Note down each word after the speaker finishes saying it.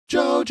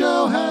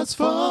JoJo has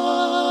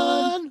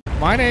fun.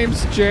 My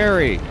name's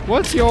Jerry.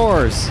 What's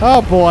yours?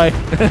 Oh boy.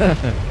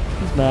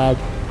 He's mad.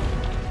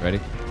 Ready?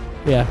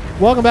 Yeah.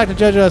 Welcome back to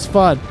JoJo Has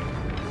Fun.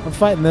 I'm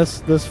fighting this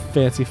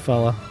fancy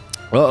fella.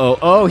 Uh-oh.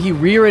 Oh, he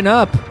rearing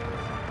up.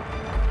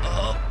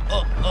 Oh.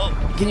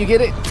 Can you get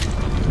it?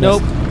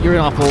 Nope. You're an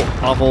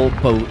awful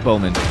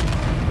bowman.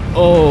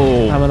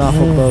 Oh. I'm an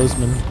awful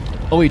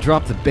bowsman. Oh, he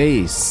dropped the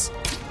base.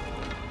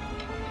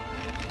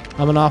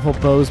 I'm an awful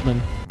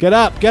bowsman. Get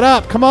up,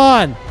 come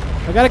on!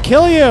 I gotta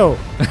kill you!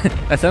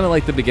 That sounded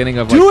like the beginning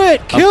of Do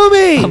it! Kill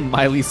me! A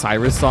Miley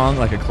Cyrus song,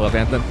 like a club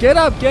anthem. Get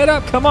up,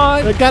 come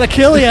on! I gotta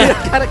kill you!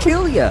 Gotta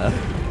kill ya!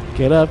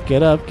 Get up,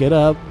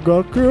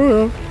 go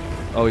crew.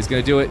 Oh, he's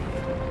gonna do it.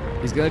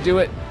 He's gonna do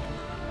it.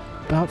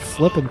 About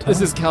flipping time.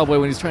 This is Cowboy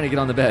when he's trying to get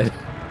on the bed.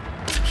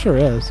 Sure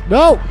is.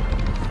 No!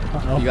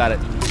 Uh-oh. You got it.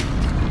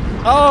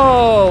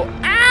 Oh!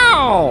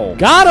 Ow!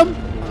 Got him!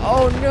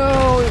 Oh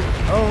no!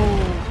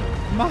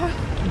 Oh my!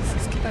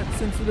 He's got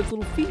sensitive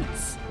little feet.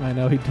 I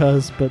know he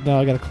does, but now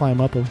I gotta climb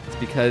up him. It's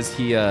because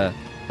he oh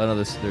no,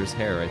 there's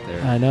hair right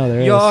there. I know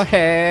there Your is.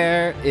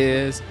 hair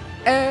is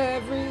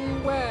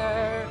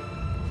everywhere.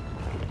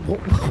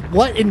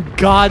 What in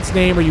God's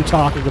name are you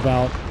talking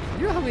about?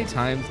 You know how many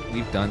times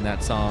we've done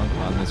that song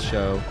on this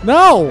show?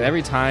 No!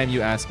 Every time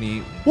you ask me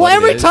Well, what it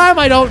every is, time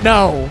I don't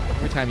know.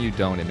 Every time you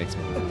don't, it makes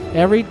me laugh.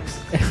 Every...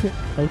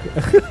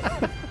 Okay.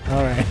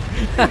 All right.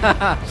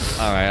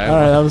 All right. All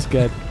right, that was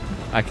good.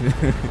 I can.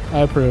 I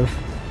approve.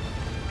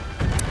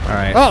 All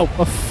right. Oh,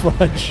 a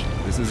fudge.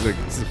 This is a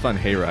fun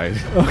hayride.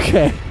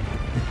 Okay.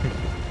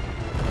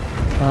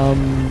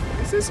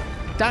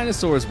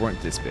 Dinosaurs weren't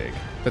this big,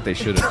 but they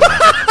should have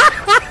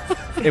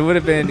been. It would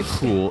have been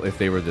cool if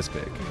they were this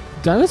big.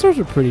 Dinosaurs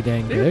are pretty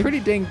dang big. They were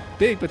pretty dang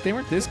big, but they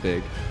weren't this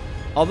big.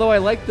 Although I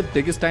like the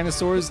biggest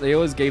dinosaurs, they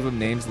always gave them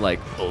names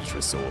like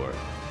Ultrasaur.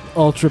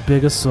 Ultra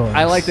Bigosaurus.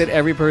 I like that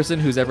every person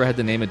who's ever had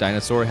to name a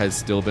dinosaur has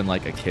still been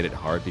like a kid at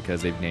heart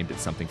because they've named it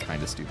something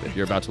kind of stupid.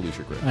 You're about to lose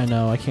your grip. I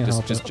know, I can't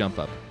help Just it. jump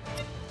up.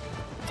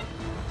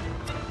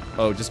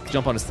 Oh, just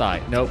jump on his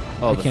thigh. Nope.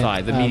 Oh, I the can't.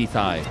 thigh, the meaty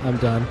thigh. I'm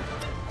done.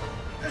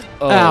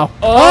 Oh. Ow.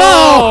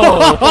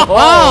 Oh!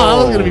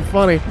 That was going to be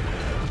funny.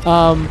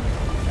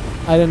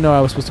 I didn't know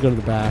I was supposed to go to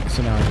the back,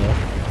 so now I go.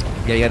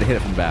 Yeah, you got to hit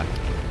it from the back.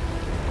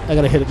 I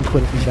got to hit it and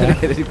quit it from the back.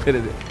 Hit it and quit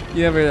it.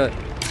 You ever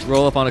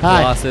roll up on a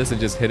Colossus and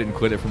just hit it and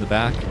quit it from the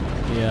back?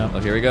 Yeah. Oh,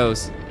 here he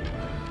goes.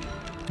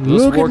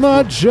 Look at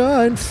my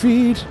giant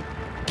feet.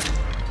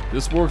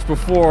 This worked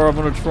before. I'm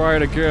going to try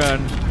it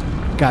again.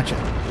 Gotcha.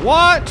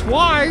 What?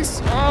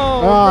 Twice?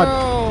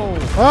 Oh, no.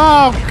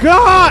 Oh,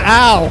 God!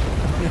 Ow!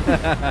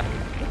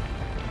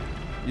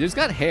 You just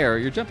got hair.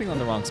 You're jumping on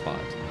the wrong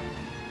spot.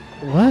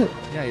 What?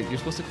 Yeah, you're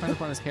supposed to climb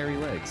up on his hairy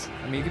legs.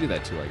 I mean, you can do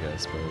that too, I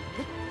guess, but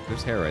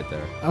there's hair right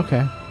there.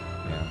 Okay.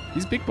 Yeah.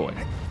 He's a big boy.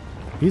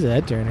 He's a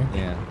head turner.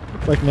 Yeah.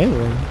 Like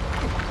Maybelline.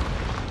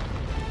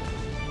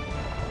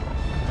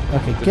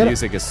 Okay, The get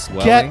music is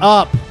swelling. Get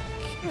up!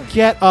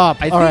 Get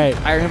up! All right.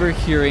 I remember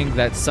hearing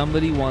that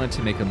somebody wanted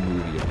to make a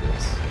movie of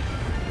this.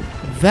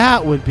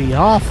 That would be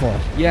awful.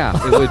 Yeah,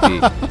 it would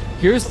be.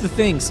 Here's the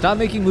thing. Stop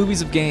making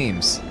movies of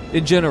games.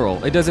 In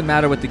general, it doesn't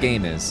matter what the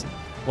game is.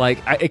 Like,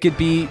 it could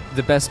be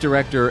the best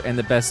director and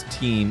the best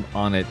team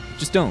on it.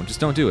 Just don't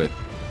do it.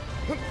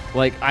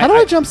 Like, How do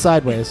I jump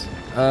sideways?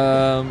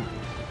 I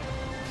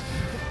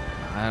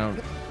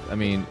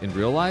mean, in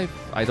real life,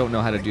 I don't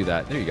know how to do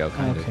that. There you go,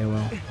 kind of. Okay,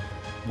 well.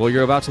 Well,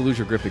 you're about to lose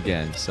your grip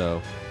again,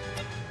 so.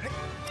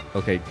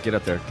 Okay, get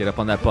up there. Get up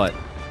on that butt.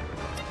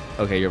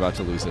 Okay, you're about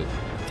to lose it.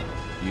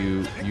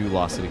 You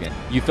lost it again.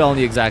 You fell in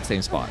the exact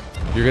same spot.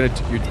 You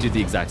did the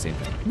exact same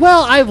thing.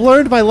 Well, I've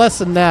learned my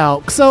lesson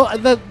now. So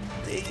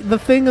the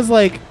thing is,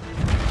 like,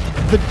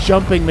 the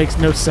jumping makes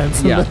no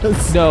sense in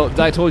this. No,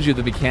 I told you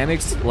the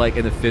mechanics, like,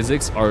 and the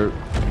physics are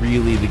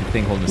really the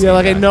thing holding this game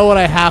like back. I know what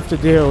I have to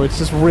do. It's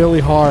just really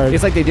hard.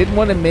 It's like they didn't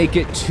want to make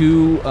it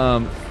too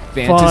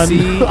fantasy.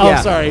 Fun.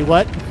 Oh, sorry.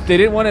 What? They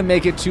didn't want to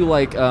make it too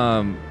like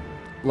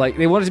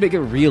they wanted to make it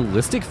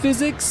realistic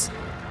physics,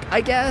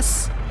 I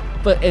guess.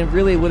 But it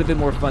really would have been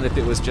more fun if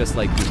it was just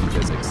like goofy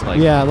physics. Like,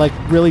 yeah, like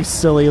really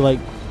silly, like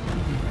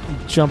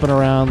jumping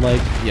around,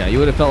 like. Yeah, you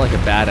would have felt like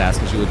a badass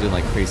because you would have done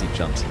like crazy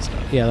jumps and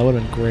stuff. Yeah, that would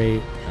have been great.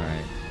 All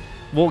right.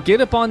 Well,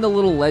 get up on the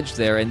little ledge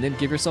there and then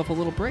give yourself a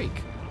little break.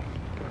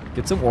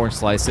 Get some orange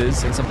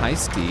slices and some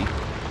iced tea.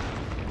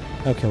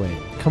 Okay, wait.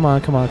 Come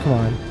on.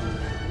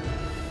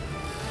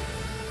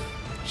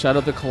 Shadow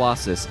of the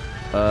Colossus. It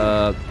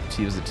was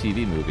a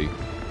TV movie.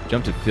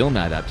 Jumped to film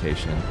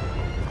adaptation.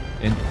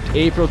 In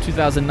April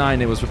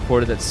 2009, it was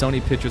reported that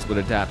Sony Pictures would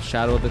adapt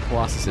Shadow of the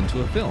Colossus into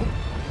a film.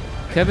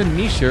 Kevin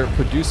Meisher,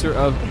 producer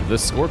of The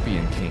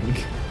Scorpion King,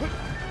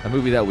 a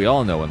movie that we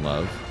all know and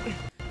love.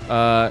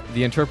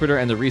 The Interpreter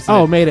and the recent...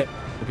 Oh, made it.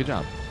 Oh, good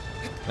job.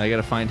 Now you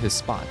gotta find his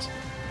spot.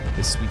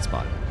 His sweet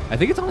spot. I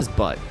think it's on his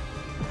butt.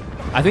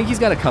 I think he's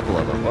got a couple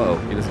of them. Whoa,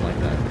 he doesn't like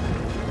that.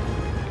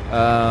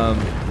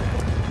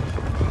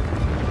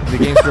 The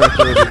game's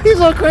director... He's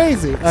all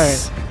crazy. All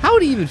right. How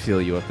would he even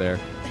feel you up there?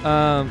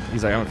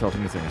 He's like, I haven't felt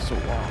anything in so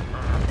long.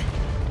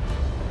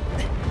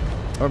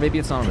 Or maybe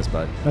it's not on this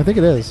butt. I think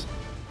it is.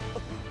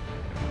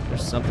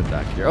 There's something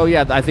back here. Oh,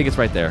 yeah, I think it's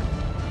right there.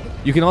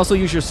 You can also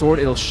use your sword.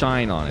 It'll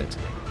shine on it.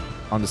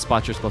 On the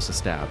spot you're supposed to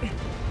stab.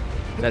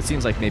 That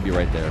seems like maybe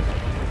right there.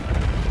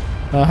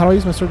 How do I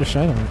use my sword to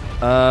shine on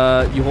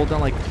it? You hold down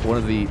like one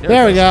of the...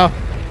 There we go.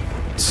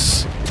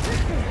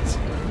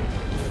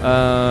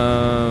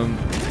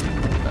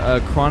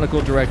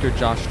 Chronicle director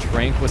Josh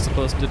Trank was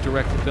supposed to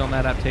direct the film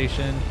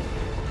adaptation.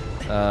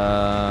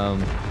 Mama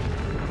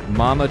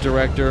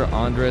director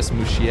Andres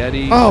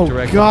Muschietti. Oh,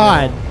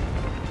 God.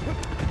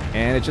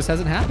 And it just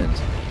hasn't happened.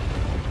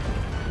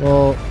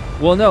 Well,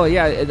 no,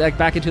 yeah, like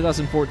back in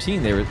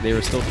 2014, they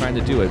were still trying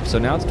to do it. So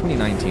now it's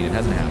 2019, it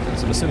hasn't happened.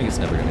 So I'm assuming it's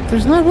never going to happen.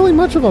 There's not really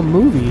much of a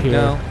movie here.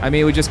 No, I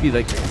mean it would just be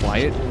like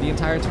quiet the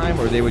entire time,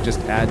 or they would just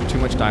add too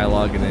much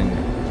dialogue and then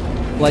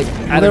like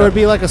there would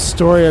be like a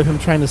story of him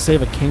trying to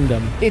save a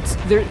kingdom. It's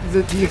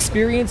the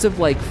experience of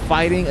like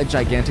fighting a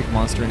gigantic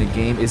monster in a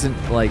game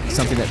isn't like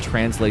something that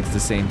translates the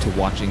same to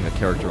watching a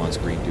character on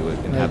screen do it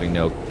and having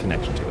no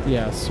connection to it.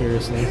 Yeah,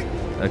 seriously.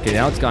 Okay,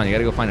 now it's gone. You got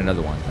to go find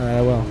another one. All right,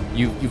 I will.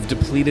 You've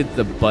depleted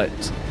the butt.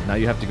 Now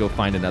you have to go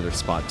find another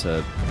spot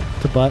to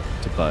butt.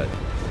 Yep,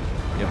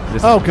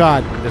 Oh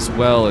God. This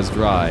well is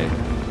dry.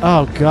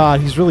 Oh God,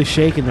 he's really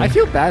shaking me. I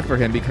feel bad for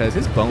him because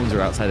his bones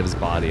are outside of his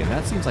body, and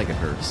that seems like it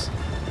hurts.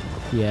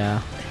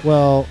 Yeah.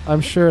 Well,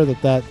 I'm sure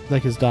that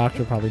like his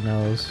doctor probably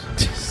knows.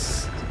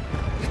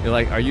 You're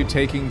like, are you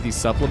taking the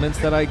supplements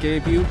that I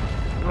gave you? You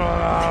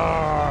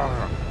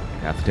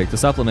have to take the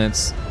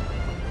supplements.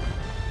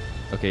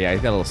 Okay, yeah,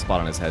 he's got a little spot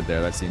on his head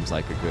there. That seems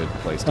like a good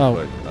place to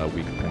put a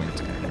weak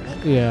point.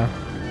 Yeah.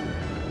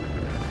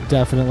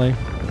 Definitely.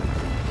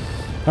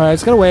 All right,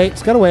 it's gotta wait.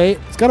 It's gotta wait.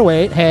 It's gotta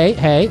wait.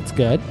 Hey, it's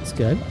good. It's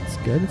good. It's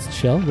good. It's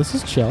chill. This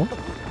is chill.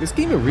 This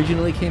game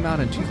originally came out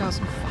in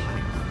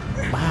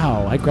 2005.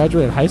 Wow, I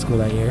graduated high school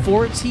that year.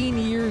 14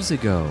 years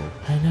ago.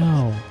 I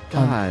know.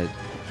 God.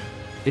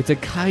 It's a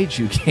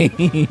kaiju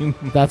game.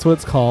 That's what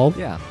it's called?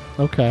 Yeah.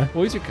 Okay.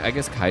 Well, I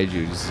guess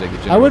kaiju is like a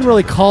general I wouldn't term.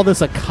 really call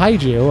this a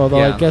kaiju, although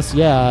Yeah. I guess,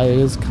 yeah, it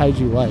is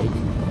kaiju-like.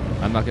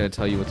 I'm not going to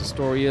tell you what the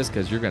story is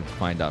because you're going to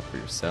find out for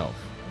yourself.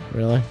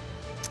 Really?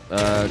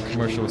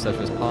 Commercial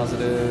reception is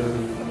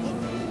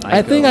positive.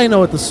 I think I know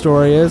what the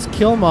story is.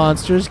 Kill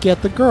monsters,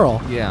 get the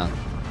girl. Yeah.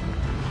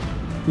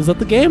 Is that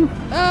the game?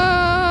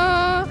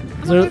 Are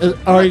you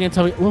going to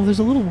tell me? Well, there's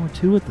a little more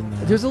to it than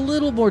that. There's a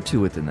little more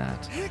to it than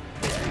that.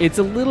 It's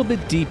a little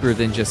bit deeper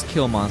than just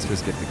kill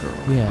monsters, get the girl.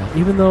 Yeah,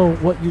 even though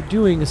what you're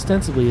doing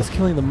ostensibly is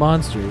killing the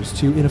monsters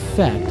to, in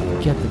effect,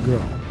 get the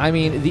girl. I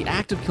mean, the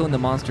act of killing the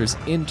monsters,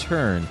 in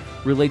turn,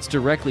 relates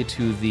directly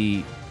to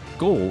the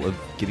goal of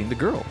getting the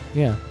girl.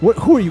 Yeah.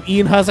 Who are you,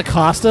 Ian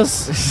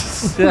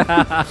Hazacostas?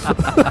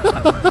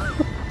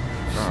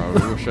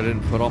 I wish I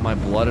didn't put all my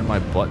blood in my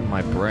butt and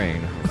my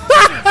brain.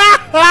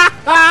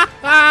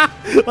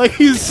 Like,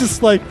 he's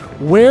just like,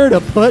 where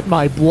to put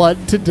my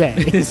blood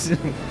today?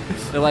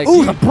 They're like,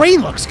 ooh, the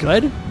brain looks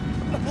good.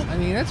 I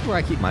mean, that's where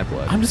I keep my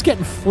blood. I'm just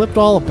getting flipped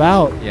all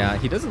about. Yeah,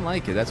 he doesn't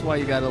like it. That's why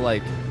you gotta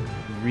like,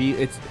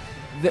 it's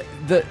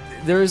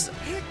there's,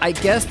 I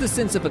guess the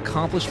sense of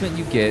accomplishment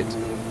you get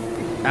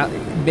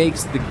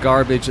makes the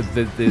garbage of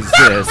this.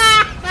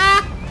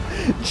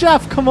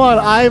 Jeff, come on,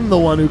 I'm the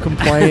one who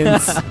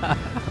complains.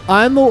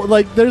 I'm the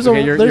like. There's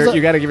okay, a.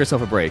 You gotta give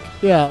yourself a break.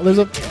 Yeah, there's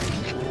a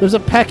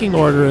pecking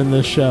order in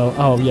this show.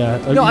 Oh yeah.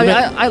 No,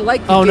 I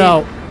like. The oh game.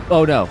 No.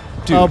 Oh no.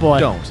 Dude, oh boy.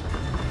 Don't.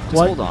 Just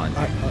what? hold on.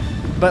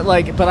 But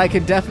I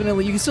could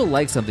definitely. You can still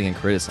like something and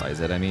criticize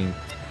it. I mean,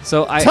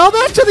 so I tell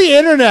that to the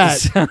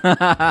internet.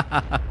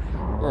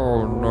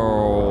 Oh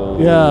no.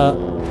 Yeah.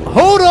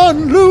 Hold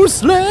on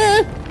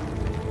loosely,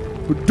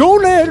 but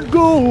don't let it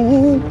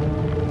go.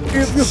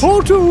 If you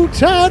hold too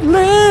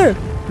tightly,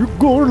 you're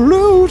gonna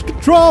lose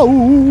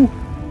control.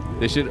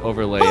 They should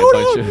overlay a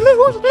bunch of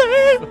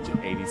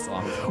 80s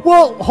songs.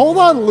 Well, Hold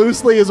On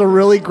Loosely is a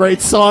really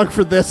great song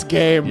for this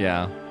game.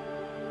 Yeah.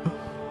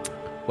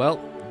 Well,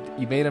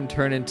 you made him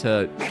turn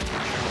into...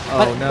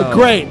 Oh, no.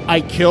 Great. I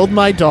killed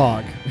my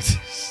dog.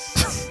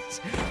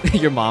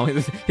 Your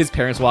mom, his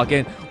parents walk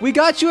in. We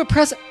got you a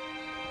present.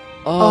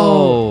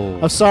 Oh.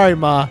 I'm sorry,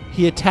 Ma.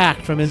 He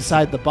attacked from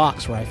inside the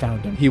box where I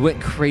found him. He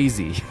went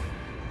crazy.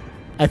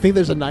 I think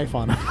there's a knife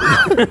on him.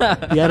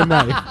 He had a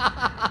knife.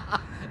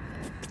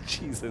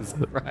 Jesus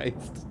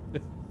Christ.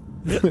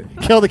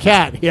 Kill the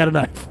cat. He had a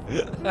knife.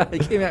 He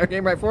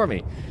came right for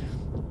me.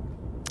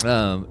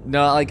 No,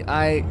 like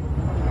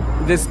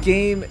this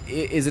game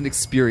is an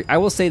experience. I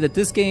will say that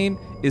this game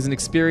is an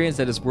experience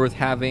that is worth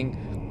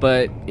having,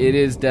 but it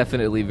is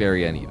definitely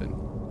very uneven.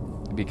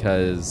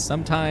 Because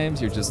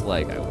sometimes you're just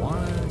like, I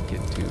want to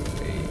get to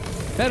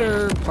a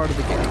better part of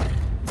the game.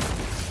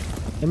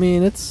 I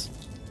mean, it's...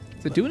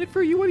 Is it doing it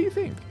for you? What do you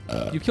think?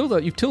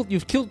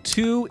 You've killed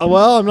two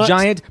I'm not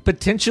giant,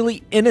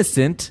 potentially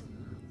innocent.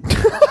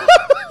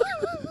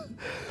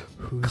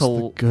 Who's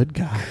the good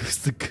guy? Who's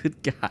the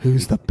good guy?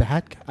 Who's the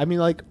bad guy? I mean,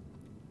 like,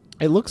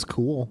 it looks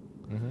cool,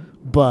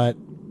 but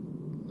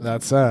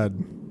that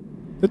said,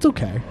 it's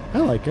okay. I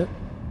like it.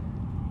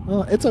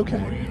 Well, it's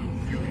okay.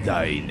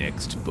 thy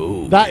next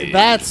foe.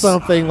 That's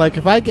something like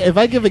if I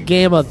give a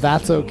game a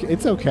that's okay,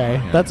 it's okay.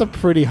 Yeah. That's a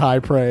pretty high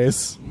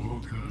praise.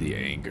 The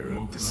anger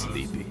of the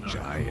sleeping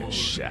giant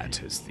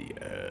shatters the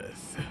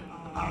earth.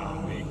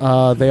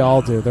 They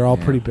all do. They're all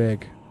pretty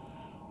big.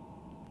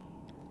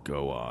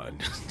 Go on.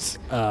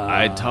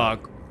 I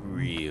talk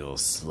real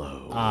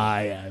slow.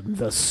 I am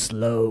the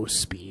slow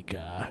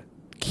speaker,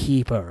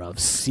 keeper of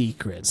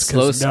secrets,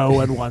 Slow because no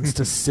one wants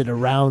to sit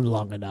around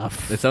long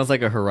enough. It sounds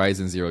like a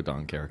Horizon Zero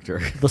Dawn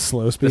character. The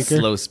slow speaker? The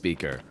slow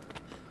speaker.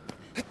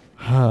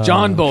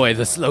 John Boy,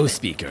 the slow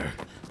speaker.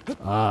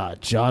 Ah,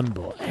 John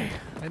Boy.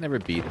 I never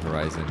beat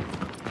Horizon.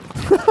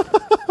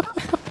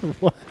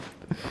 What?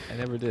 I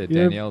never did.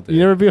 Danielle did. You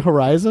never beat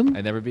Horizon?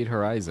 I never beat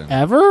Horizon.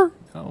 Ever?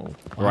 No.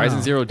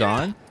 Horizon Zero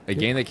Dawn? A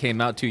game that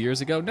came out 2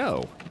 years ago?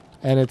 No.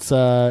 And its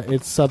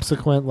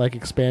subsequent like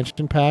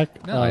expansion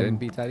pack. No, I didn't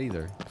beat that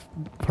either.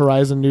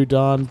 Horizon New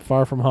Dawn,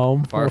 Far From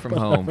Home. Far From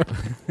Home.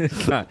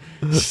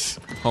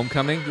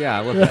 Homecoming? Yeah,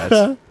 I love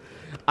that.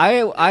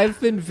 I've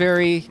been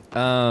very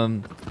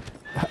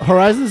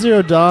Horizon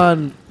Zero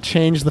Dawn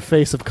changed the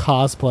face of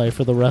cosplay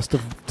for the rest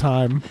of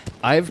time.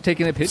 I've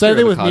taken a picture Same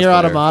thing of with a Nier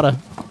cosplayer. Automata.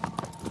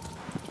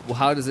 Well,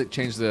 how does it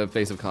change the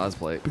face of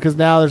cosplay? Because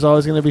now there's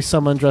always going to be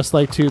someone dressed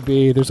like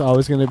 2B. There's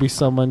always going to be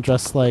someone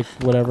dressed like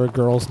whatever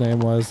girl's name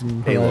was.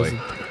 In Aloy.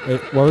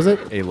 What was it?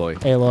 Aloy.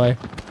 Aloy.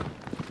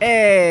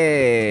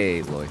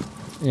 Aloy.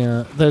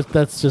 Yeah,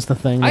 that's just a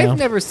thing now. I've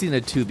never seen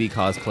a 2B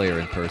cosplayer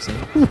in person.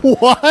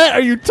 What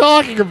are you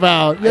talking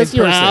about? Yes, in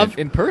you person. have.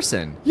 In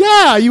person?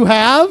 Yeah, you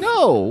have.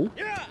 No.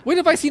 When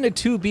have I seen a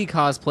 2B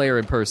cosplayer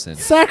in person?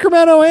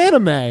 Sacramento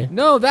Anime.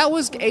 No, that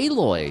was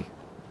Aloy.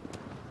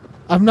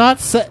 I'm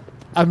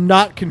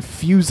not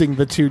confusing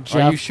the two,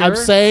 Jeff. you sure? I'm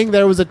saying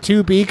there was a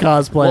 2B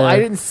cosplayer. Well, I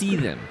didn't see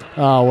them.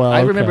 Oh, well, I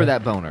okay. remember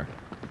that boner.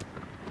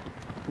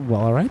 Well,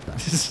 all right then.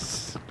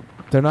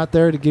 They're not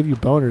there to give you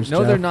boners, No,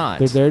 Jeff. they're not.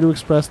 They're there to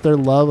express their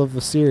love of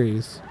the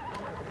series.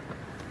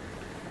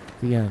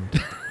 The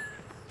end.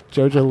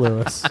 JoJo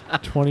Lewis,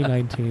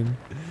 2019.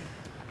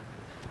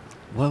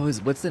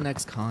 What's the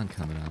next con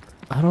coming up?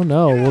 I don't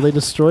know. Well, they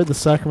destroyed the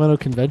Sacramento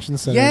Convention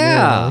Center. Yeah.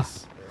 near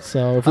us.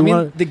 So if I we mean,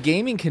 want, the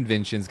gaming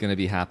convention's going to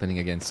be happening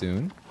again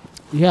soon.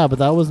 yeah, but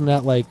that wasn't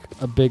at like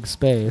a big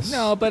space.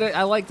 No, but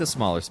I like the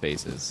smaller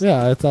spaces.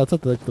 Yeah, it's at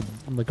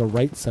like a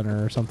right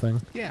center or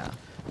something. Yeah.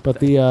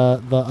 But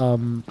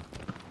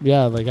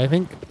yeah, like I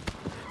think.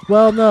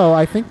 Well, no,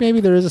 I think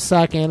maybe there is a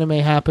SAC anime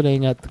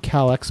happening at the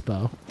Cal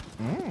Expo.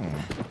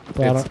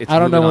 But It's I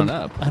don't know moving when.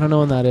 on up. I don't know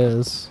when that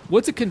is.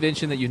 What's a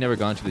convention that you've never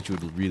gone to that you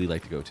would really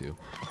like to go to?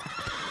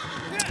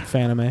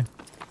 Fanime.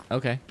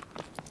 Okay.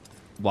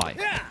 Why?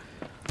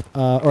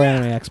 Or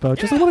Anime Expo.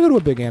 Just I want to go to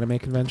a big anime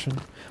convention.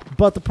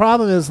 But the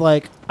problem is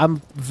like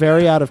I'm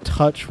very out of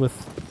touch with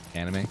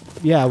Anime?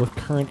 with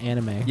current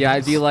anime. Yeah,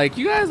 I'd be like,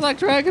 you guys like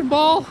Dragon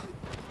Ball?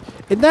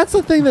 And that's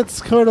the thing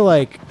that's kind of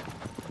like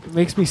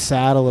makes me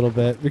sad a little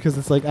bit because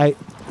it's like I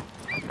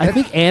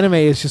think anime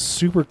is just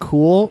super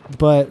cool,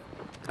 but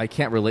I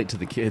can't relate to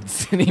the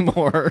kids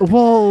anymore.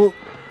 well,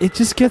 it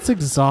just gets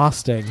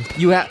exhausting.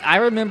 I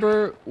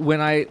remember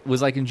when I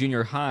was like in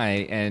junior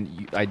high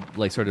and I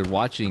like started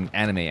watching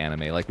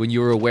anime, like when you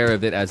were aware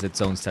of it as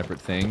its own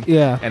separate thing.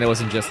 Yeah. And it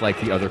wasn't just like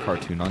the other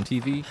cartoon on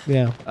TV.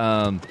 Yeah.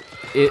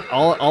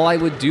 All I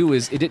would do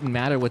is it didn't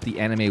matter what the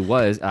anime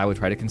was, I would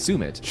try to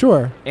consume it.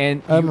 Sure.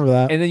 And I remember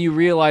that. And then you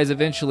realize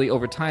eventually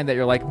over time that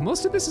you're like,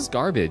 most of this is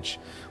garbage.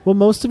 Well,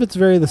 most of it's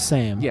very the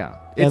same. Yeah.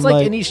 And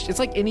It's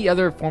like any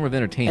other form of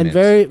entertainment. And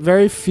very,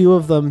 very few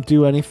of them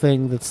do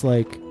anything that's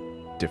like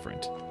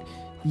different.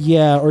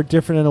 Yeah, or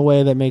different in a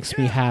way that makes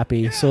me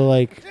happy. So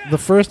like the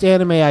first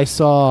anime I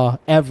saw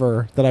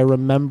ever that I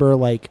remember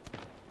like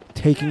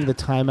taking the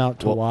time out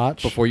to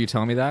watch. Before you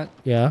tell me that,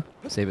 yeah,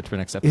 save it for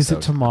next episode. is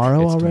it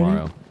tomorrow It's already?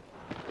 Tomorrow.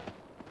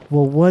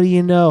 Well, what do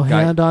you know?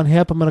 Guy- Hand on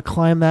hip, I'm gonna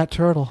climb that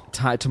turtle.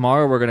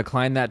 Tomorrow we're going to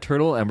climb that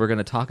turtle and we're going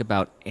to talk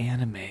about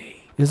anime.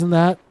 Does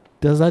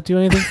that do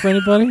anything for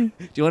anybody?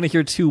 Do you want to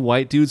hear two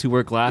white dudes who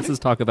wear glasses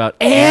talk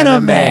about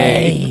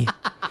Anime!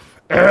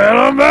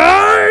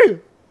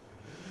 Anime!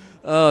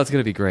 Oh, it's going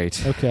to be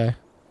great. Okay.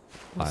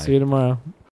 Bye. See you tomorrow.